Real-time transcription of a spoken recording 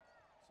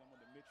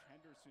Mitch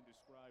Henderson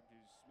described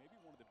as maybe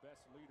one of the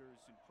best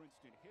leaders in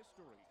Princeton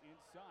history.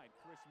 Inside,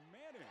 Chris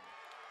Manning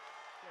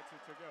gets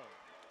it to go.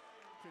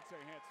 Fitze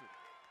Hansen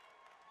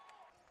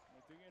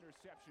with the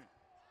interception.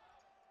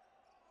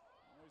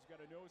 Always got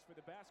a nose for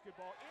the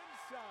basketball.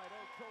 Inside,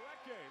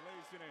 Okereke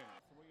lays it in.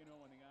 3-0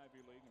 in the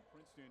Ivy League, and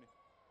Princeton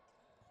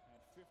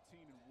at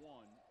 15-1.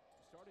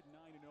 Started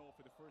 9-0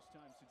 for the first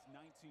time since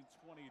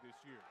 1920 this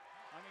year.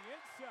 On the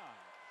inside.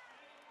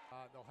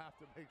 They'll have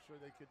to make sure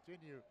they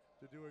continue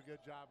to do a good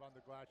job on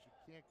the glass. You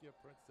can't give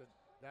Princeton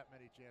that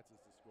many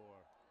chances to score.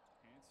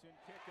 Hansen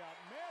kick out.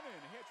 Manning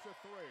hits a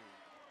three.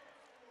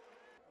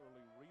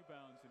 Early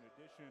rebounds in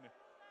addition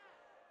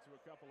to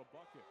a couple of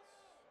buckets.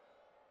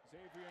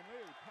 Xavier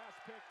Lee, pass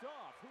picked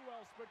off. Who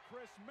else but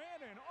Chris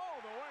Manning all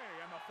the way,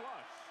 and the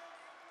flush.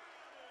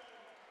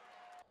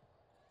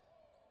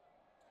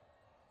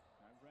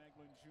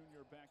 Ragland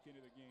Jr. back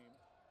into the game.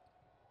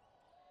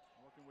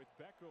 Working with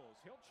Beckles.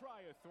 He'll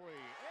try a three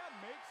and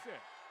makes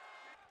it.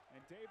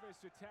 And Davis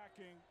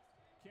attacking.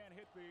 Can't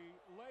hit the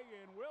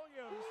lay-in.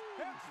 Williams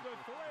hits the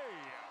three.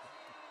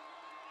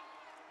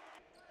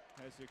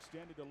 Has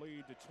extended the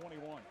lead to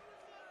 21.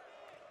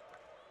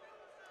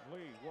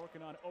 Lee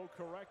working on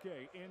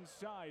Okereke.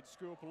 Inside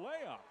scoop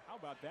layup. How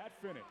about that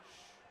finish?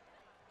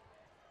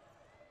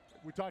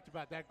 We talked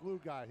about that glue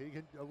guy. He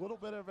can a little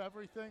bit of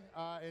everything,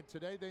 and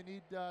today they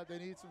need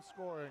some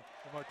scoring,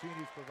 and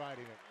Martini's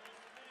providing it.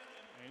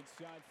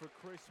 Inside for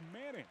Chris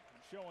Manning,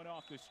 showing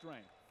off the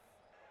strength.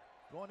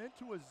 Going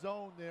into a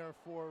zone there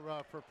for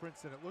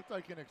Princeton. It looked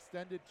like an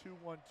extended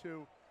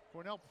 2-1-2.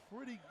 Cornell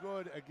pretty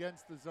good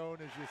against the zone,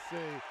 as you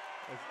see,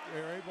 as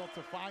they're able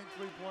to find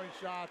three-point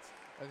shots,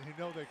 and you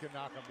know they can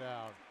knock them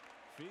down.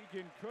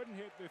 Fegan couldn't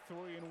hit the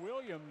three, and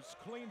Williams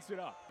cleans it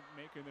up.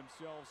 Making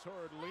themselves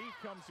heard. Lee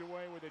comes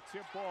away with a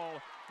tip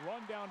ball.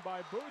 Run down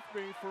by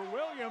Boothby for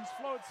Williams.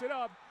 Floats it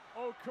up.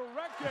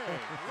 Okereke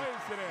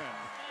lays it in.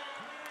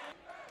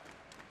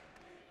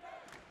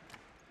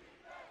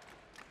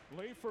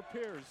 Lee for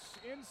Pierce.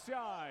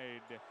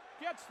 Inside.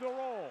 Gets the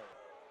roll.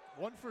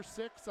 1 for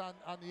 6 on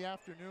the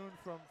afternoon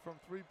from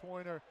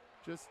three-pointer.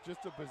 Just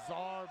a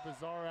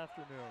bizarre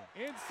afternoon.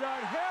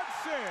 Inside,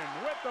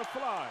 Hansen with the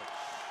flush.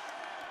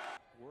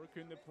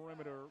 Working the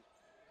perimeter,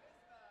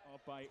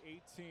 up by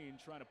 18,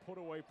 trying to put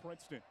away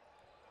Princeton.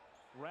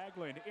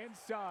 Ragland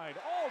inside,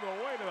 all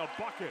the way to the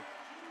bucket.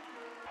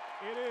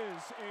 It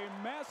is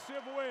a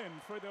massive win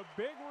for the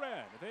Big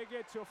Red. They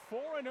get to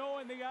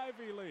 4-0 in the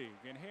Ivy League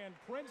and hand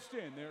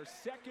Princeton their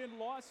second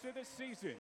loss of the season.